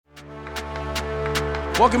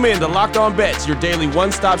Welcome in to Locked On Bets, your daily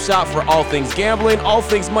one-stop shop for all things gambling, all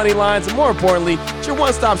things money lines, and more importantly, it's your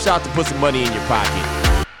one-stop shop to put some money in your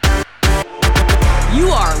pocket. You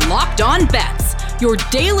are Locked On Bets, your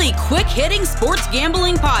daily quick-hitting sports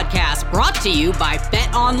gambling podcast brought to you by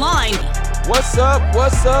BetOnline. What's up?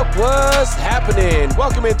 What's happening?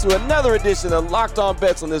 Welcome into another edition of Locked On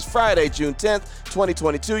Bets on this Friday, June 10th,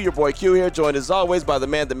 2022. Your boy Q here, joined as always by the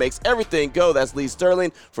man that makes everything go. That's Lee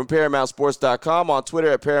Sterling from ParamountSports.com, on Twitter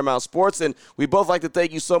at Paramount Sports. And we both like to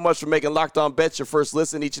thank you so much for making Locked On Bets your first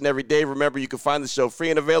listen each and every day. Remember, you can find the show free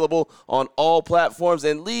and available on all platforms.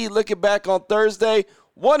 And Lee, looking back on Thursday,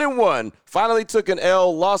 1-1, finally took an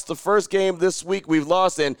L, lost the first game this week we've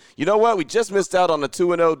lost, and you know what? We just missed out on a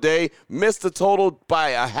 2-0 day, missed the total by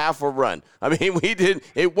a half a run. I mean,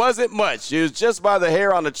 it wasn't much. It was just by the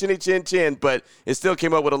hair on the chinny chin chin, but it still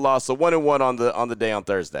came up with a loss. So 1-1 on the day on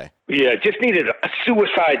Thursday. Yeah, just needed a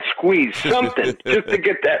suicide squeeze, something, just to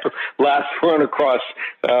get that last run across.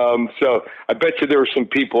 So I bet you there were some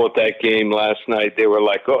people at that game last night. They were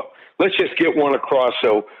like, oh, let's just get one across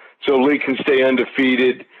so Lee can stay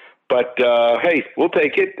undefeated. But, hey, we'll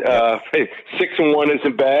take it. Hey, 6-1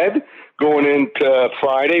 isn't bad going into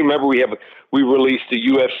Friday. Remember, we released a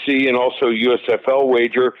UFC and also USFL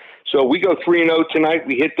wager. So we go 3-0 tonight.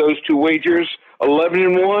 We hit those two wagers.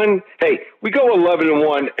 11-1. Hey, we go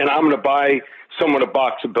 11-1, and I'm going to buy someone a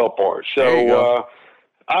box of Built Bars. So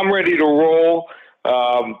I'm ready to roll.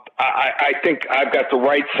 I think I've got the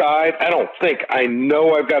right side. I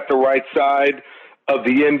know I've got the right side of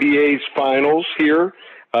the NBA's finals here.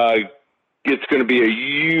 It's going to be a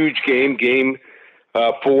huge game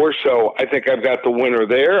 4. So I think I've got the winner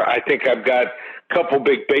there. I think I've got a couple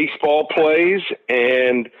big baseball plays,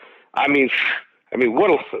 and I mean,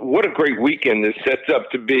 what a great weekend this sets up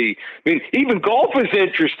to be. I mean, even golf is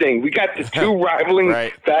interesting. We got the two rivaling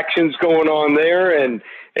factions going on there, and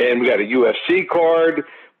we got a UFC card.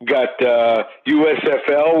 We got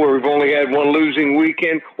USFL, where we've only had one losing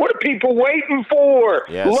weekend. What are people waiting for?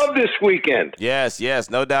 Yes. Love this weekend. Yes,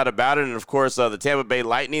 no doubt about it. And, of course, the Tampa Bay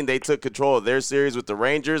Lightning, they took control of their series with the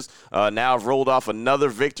Rangers. Now have rolled off another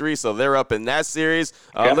victory, so they're up in that series.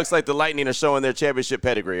 Looks like the Lightning are showing their championship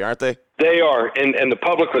pedigree, aren't they? They are, and the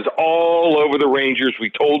public was all over the Rangers. We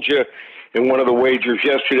told you in one of the wagers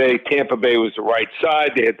yesterday, Tampa Bay was the right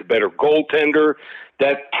side. They had the better goaltender.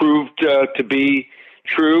 That proved to be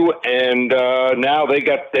true, and now they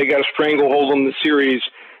got a stranglehold on the series.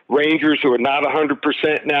 Rangers, who are not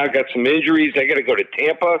 100% now, got some injuries. They got to go to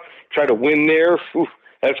Tampa, try to win there.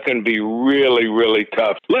 That's going to be really, really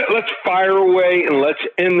tough. Let's fire away, and let's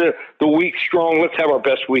end the week strong. Let's have our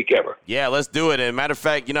best week ever. Yeah, let's do it. And matter of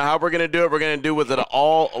fact, you know how we're going to do it? We're going to do with an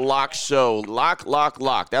all-lock show. Lock.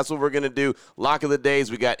 That's what we're going to do. Lock of the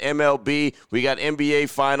days. We got MLB, we got NBA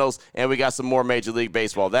Finals, and we got some more Major League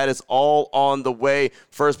Baseball. That is all on the way.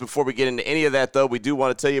 First, before we get into any of that, though, we do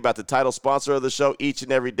want to tell you about the title sponsor of the show each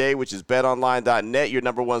and every day, which is BetOnline.net, your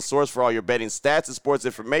number one source for all your betting stats and sports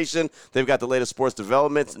information. They've got the latest sports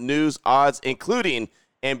developments, news, odds, including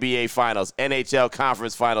NBA Finals, NHL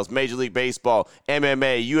Conference Finals, Major League Baseball,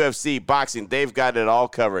 MMA, UFC, boxing. They've got it all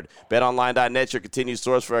covered. BetOnline.net, your continued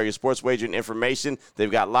source for all your sports wagering information.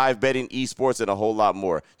 They've got live betting, esports, and a whole lot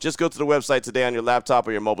more. Just go to the website today on your laptop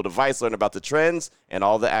or your mobile device, learn about the trends and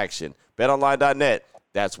all the action. BetOnline.net,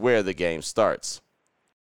 that's where the game starts.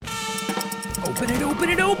 Open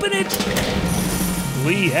it.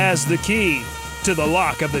 Lee has the key to the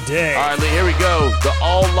lock of the day. All right, Lee, here we go. The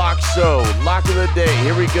all-lock show. Lock of the day.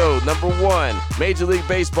 Here we go. Number 1, Major League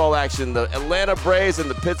Baseball action. The Atlanta Braves and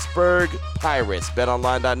the Pittsburgh Pirates.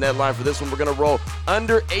 BetOnline.net line for this one. We're going to roll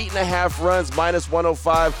under 8.5 runs, minus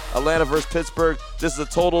 105. Atlanta versus Pittsburgh. This is a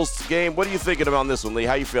totals game. What are you thinking about this one, Lee?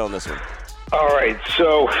 How you feeling this one? All right,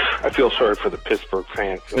 so I feel sorry for the Pittsburgh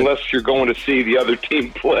fans. Unless you're going to see the other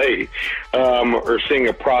team play or seeing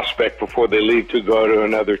a prospect before they leave to go to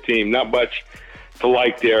another team. Not much to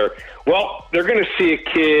like there. Well, they're going to see a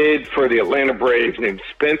kid for the Atlanta Braves named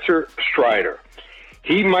Spencer Strider.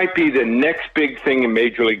 He might be the next big thing in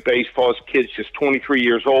Major League Baseball. His kid's just 23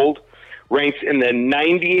 years old, ranks in the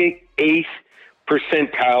 98th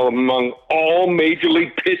percentile among all Major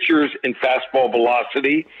League pitchers in fastball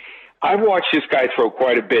velocity. I've watched this guy throw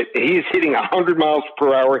quite a bit. He is hitting 100 miles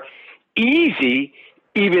per hour easy,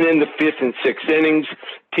 even in the 5th and 6th innings.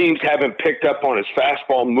 Teams haven't picked up on his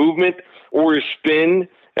fastball movement or his spin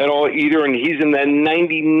at all either, and he's in the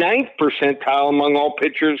 99th percentile among all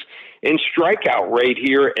pitchers in strikeout rate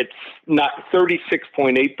here at not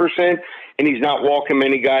 36.8%, and he's not walking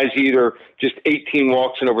many guys either, just 18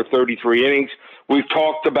 walks in over 33 innings. We've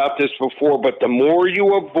talked about this before, but the more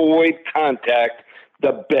you avoid contact,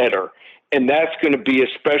 the better. and that's going to be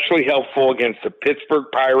especially helpful against the Pittsburgh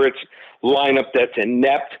Pirates lineup that's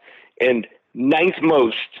inept and ninth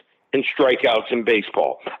most in strikeouts in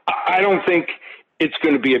baseball. I don't think it's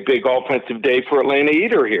going to be a big offensive day for Atlanta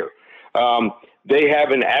either here. They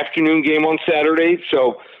have an afternoon game on Saturday,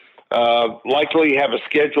 so likely have a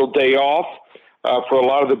scheduled day off for a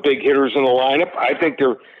lot of the big hitters in the lineup. I think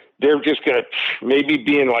they're just going to maybe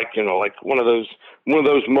be in like one of those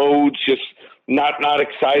modes, just not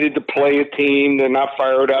excited to play a team. They're not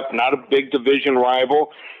fired up, not a big division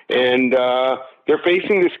rival, and they're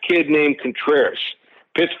facing this kid named Contreras,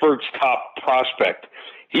 Pittsburgh's top prospect.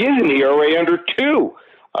 He is an ERA under 2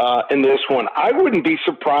 in this one. I wouldn't be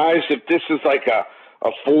surprised if this is like a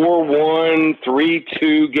 4-1,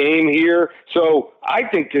 3-2 game here. So I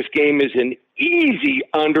think this game is an easy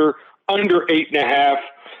under 8.5,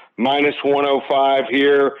 -105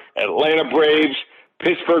 here. Atlanta Braves,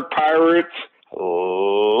 Pittsburgh Pirates,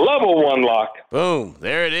 level 1 lock. Boom.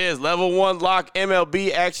 There it is. Level 1 lock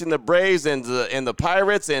MLB action, the Braves and the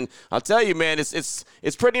Pirates. And I'll tell you, man, it's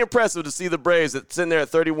pretty impressive to see the Braves that's sitting there at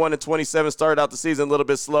 31-27, started out the season a little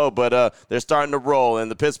bit slow, but they're starting to roll. And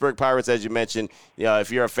the Pittsburgh Pirates, as you mentioned,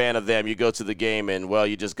 if you're a fan of them, you go to the game and, well,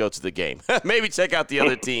 you just go to the game. Maybe check out the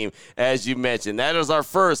other team, as you mentioned. That is our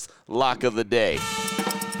first lock of the day.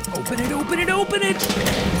 Open it, open it, open it.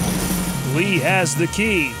 Lee has the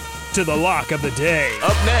key to the lock of the day.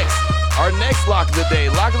 Up next, our next lock of the day.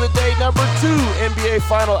 Lock of the day number 2, NBA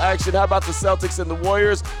final action. How about the Celtics and the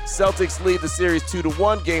Warriors? Celtics lead the series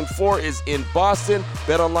 2-1. Game 4 is in Boston.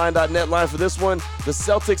 BetOnline.net line for this one. The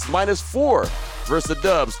Celtics -4 versus the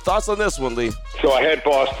Dubs. Thoughts on this one, Lee? So I had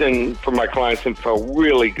Boston for my clients and felt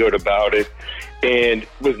really good about it and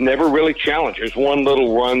was never really challenged. There's one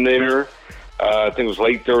little run there. I think it was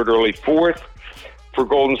late third, early fourth for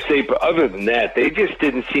Golden State, but other than that, they just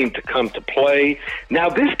didn't seem to come to play. Now,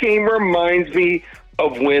 this game reminds me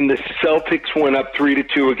of when the Celtics went up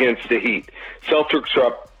 3-2 against the Heat. Celtics are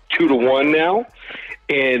up 2-1 now,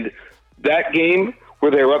 and that game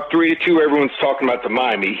where they were up 3-2, everyone's talking about the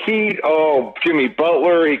Miami Heat. Oh, Jimmy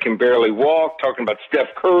Butler, he can barely walk. Talking about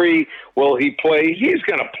Steph Curry, will he play? He's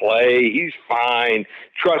going to play. He's fine.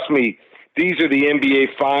 Trust me, these are the NBA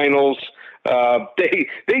Finals.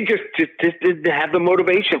 They just didn't have the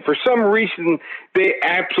motivation. For some reason, they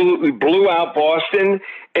absolutely blew out Boston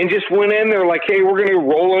and just went in there like, hey, we're going to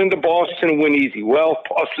roll into Boston and win easy. Well,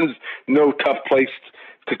 Boston's no tough place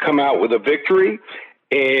to come out with a victory.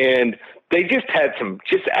 And they just had some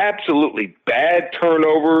just absolutely bad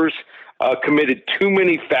turnovers, committed too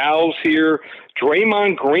many fouls here.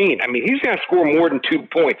 Draymond Green, I mean, he's going to score more than 2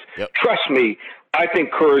 points. Yep. Trust me. I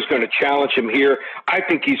think Kerr is going to challenge him here. I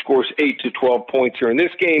think he scores 8 to 12 points here in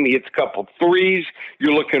this game. He hits a couple threes.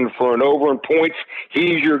 You're looking for an over in points.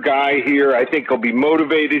 He's your guy here. I think he'll be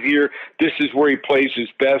motivated here. This is where he plays his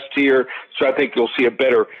best here. So I think you'll see a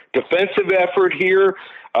better defensive effort here.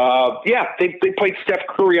 They played Steph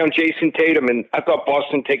Curry on Jason Tatum, and I thought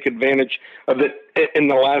Boston take advantage of it in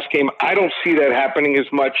the last game. I don't see that happening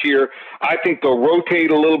as much here. I think they'll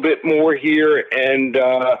rotate a little bit more here, and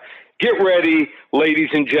get ready, ladies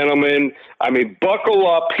and gentlemen. I mean, buckle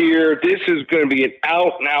up here. This is going to be an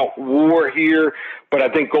out-and-out war here, but I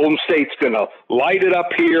think Golden State's going to light it up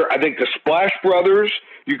here. I think the Splash Brothers,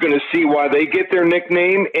 you're going to see why they get their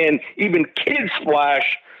nickname, and even Kid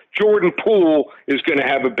Splash, Jordan Poole, is going to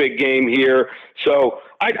have a big game here. So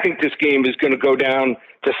I think this game is going to go down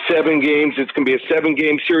to 7 games. It's going to be a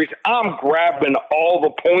 7-game series. I'm grabbing all the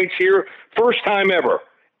points here. First time ever.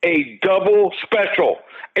 A double special,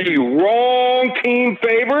 a wrong team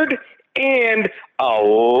favored, and a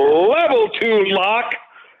level 2 lock.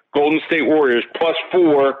 Golden State Warriors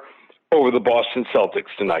 +4 over the Boston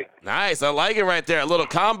Celtics tonight. Nice. I like it right there. A little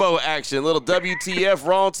combo action, a little WTF,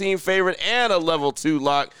 wrong team favorite, and a level 2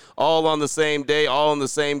 lock all on the same day, all in the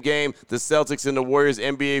same game. The Celtics and the Warriors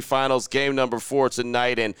NBA Finals, game number 4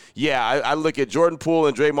 tonight. And, yeah, I look at Jordan Poole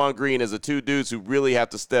and Draymond Green as the two dudes who really have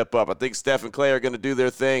to step up. I think Steph and Clay are going to do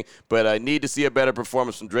their thing, but I need to see a better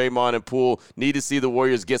performance from Draymond and Poole. Need to see the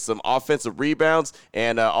Warriors get some offensive rebounds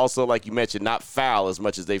and also, like you mentioned, not foul as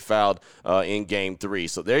much as they fouled in game 3.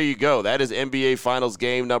 So there you go. That is NBA Finals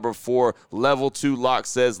game number 4. Level 2 lock,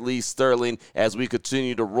 says Lee Sterling, as we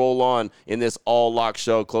continue to roll on in this all-lock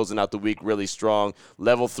show, closing out the week really strong.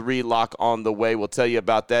 Level 3 lock on the way. We'll tell you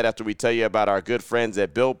about that after we tell you about our good friends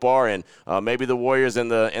at Built Bar, and maybe the Warriors and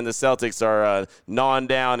the Celtics are gnawing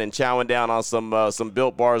down and chowing down on some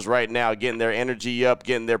Built Bars right now, getting their energy up,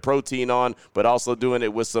 getting their protein on, but also doing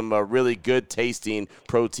it with some really good tasting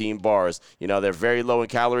protein bars. You know, they're very low in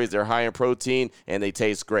calories, they're high in protein, and they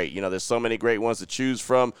taste great. You know, There's so many great ones to choose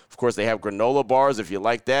from. Of course, they have granola bars. If you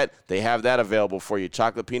like that, they have that available for you.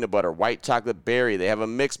 Chocolate peanut butter, white chocolate berry. They have a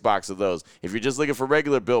mixed box of those. If you're just looking for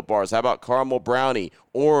regular Built Bars, how about caramel brownie,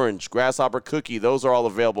 orange, grasshopper cookie? Those are all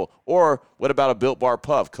available. Or what about a Built Bar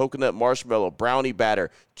puff, coconut marshmallow, brownie batter,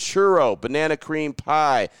 churro, banana cream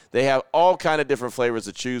pie? They have all kind of different flavors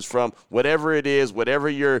to choose from. Whatever it is, whatever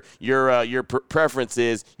your preference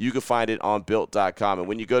is, you can find it on Built.com. And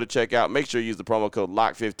when you go to checkout, make sure you use the promo code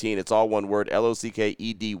LOCK15. It's all one word,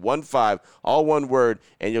 LOCKED15, all one word,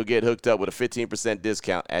 and you'll get hooked up with a 15%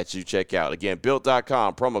 discount as you check out. Again,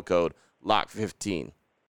 Built.com, promo code LOCK15.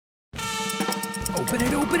 Open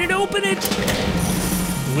it, open it, open it!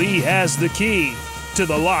 Lee has the key to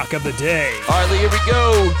the lock of the day. All right, Lee, here we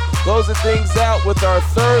go. Closing things out with our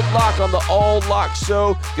third lock on the All Lock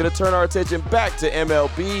Show. Going to turn our attention back to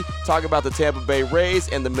MLB, talk about the Tampa Bay Rays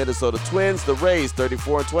and the Minnesota Twins. The Rays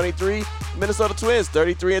 34-23, Minnesota Twins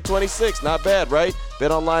 33-26. Not bad, right?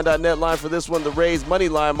 BetOnline.net line for this one. The Rays money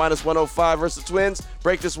line -105 versus the Twins.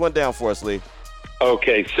 Break this one down for us, Lee.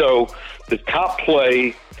 Okay, so the top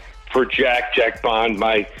play for Jack Bond,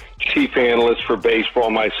 my chief analyst for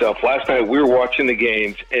baseball, myself. Last night we were watching the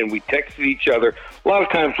games and we texted each other. A lot of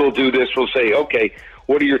times we'll do this. We'll say, okay,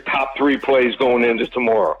 what are your top 3 plays going into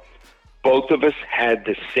tomorrow? Both of us had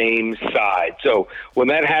the same side. So when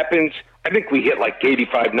that happens, I think we hit like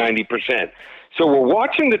 85-90%. So we're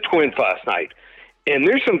watching the Twins last night, and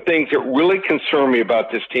there's some things that really concern me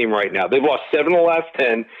about this team right now. They've lost 7 of the last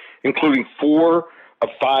 10, including 4 of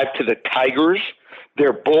 5 to the Tigers.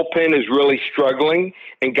 Their bullpen is really struggling,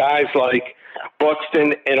 and guys like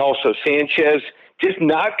Buxton and also Sanchez just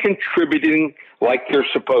not contributing like they're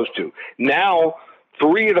supposed to. Now,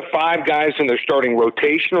 3 of the 5 guys in their starting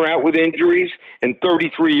rotation are out with injuries, and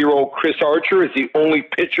 33-year-old Chris Archer is the only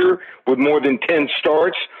pitcher with more than 10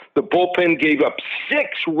 starts. The bullpen gave up 6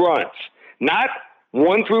 runs, not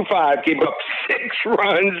 1 through 5, gave up 6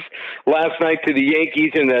 runs last night to the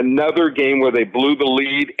Yankees in another game where they blew the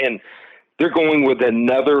lead, and they're going with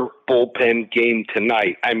another bullpen game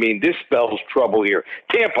tonight. I mean, this spells trouble here.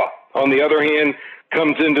 Tampa, on the other hand,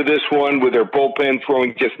 comes into this one with their bullpen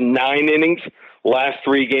throwing just 9 innings last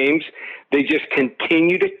 3 games. They just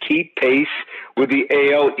continue to keep pace with the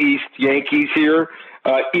AL East Yankees here,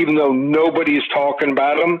 even though nobody is talking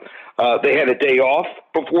about them. They had a day off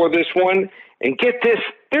before this one. And get this,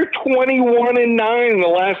 they're 21-9 in the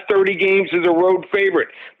last 30 games as a road favorite.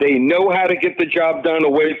 They know how to get the job done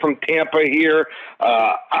away from Tampa here.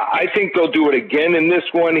 I think they'll do it again in this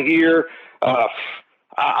one here.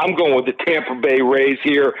 I'm going with the Tampa Bay Rays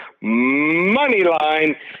here. Money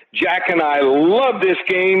line. Jack and I love this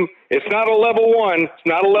game. It's not a level 1, it's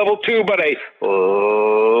not a level 2, but a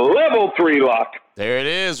level 3 lock. There it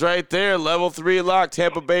is right there. Level 3 lock.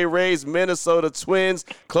 Tampa Bay Rays, Minnesota Twins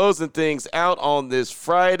closing things out on this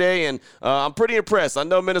Friday. And I'm pretty impressed. I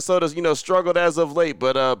know Minnesota's, struggled as of late,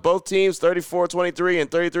 but both teams, 34-23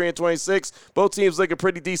 and 33-26, both teams looking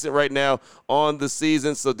pretty decent right now on the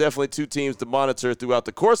season. So definitely 2 teams to monitor throughout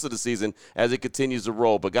the course of the season as it continues to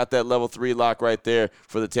roll. But got that level 3 lock right there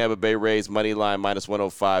for the Tampa Bay Rays, money line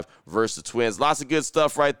 -105 versus the Twins. Lots of good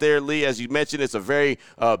stuff right there, Lee. As you mentioned, it's a very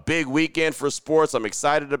big weekend for sports. I'm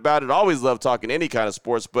excited about it. Always love talking any kind of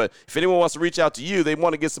sports, but if anyone wants to reach out to you, they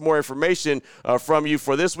want to get some more information from you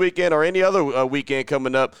for this weekend or any other weekend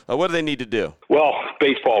coming up, what do they need to do? Well,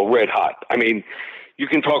 baseball red hot. I mean, you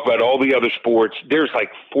can talk about all the other sports. There's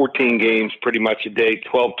like 14 games pretty much a day,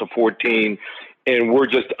 12 to 14, and we're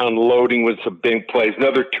just unloading with some big plays.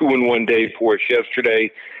 Another 2-in-1 day for us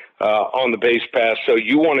yesterday on the Base Pass. So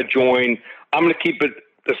you want to join, I'm going to keep it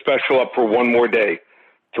the special up for one more day.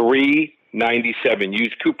 $3.97.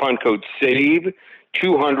 Use coupon code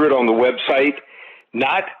SAVE200 on the website.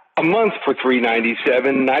 Not a month for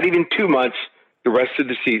 $3.97, not even 2 months, the rest of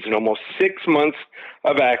the season. Almost 6 months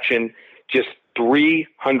of action, just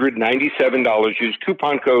 $397. Use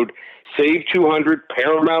coupon code SAVE200,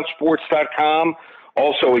 ParamountSports.com.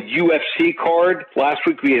 Also a UFC card. Last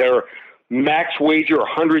week we had our max wager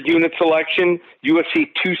 100 unit selection. UFC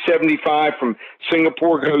 275 from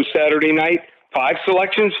Singapore goes Saturday night. 5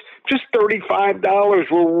 selections, just $35.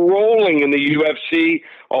 We're rolling in the UFC.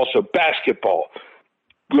 Also basketball.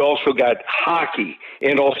 We also got hockey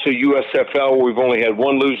and also USFL. We've only had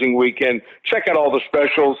 1 losing weekend. Check out all the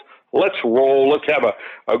specials. Let's roll. Let's have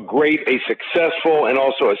a great, a successful, and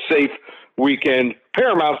also a safe weekend.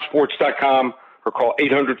 ParamountSports.com or call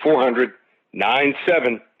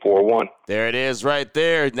 800-400-9741. There it is right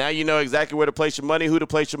there. Now you know exactly where to place your money, who to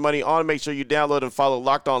place your money on. Make sure you download and follow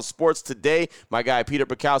Locked On Sports today. My guy Peter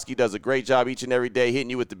Bukowski does a great job each and every day hitting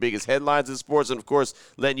you with the biggest headlines in sports and, of course,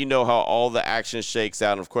 letting you know how all the action shakes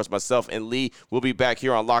out. And, of course, myself and Lee will be back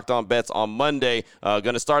here on Locked On Bets on Monday.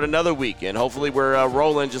 Going to start another week, and hopefully we're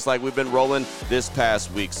rolling just like we've been rolling this past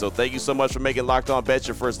week. So thank you so much for making Locked On Bets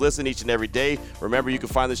your first listen each and every day. Remember, you can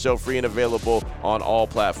find the show free and available on all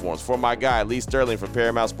platforms. For my guy, Lee Sterling from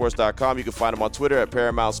ParamountSports.com, you can find him on Twitter at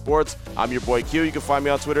Paramount Sports. I'm your boy Q. You can find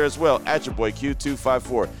me on Twitter as well at your boy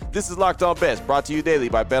Q254. This is Locked On Bets, brought to you daily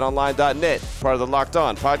by BetOnline.net, part of the Locked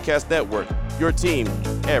On Podcast Network, your team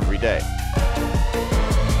every day.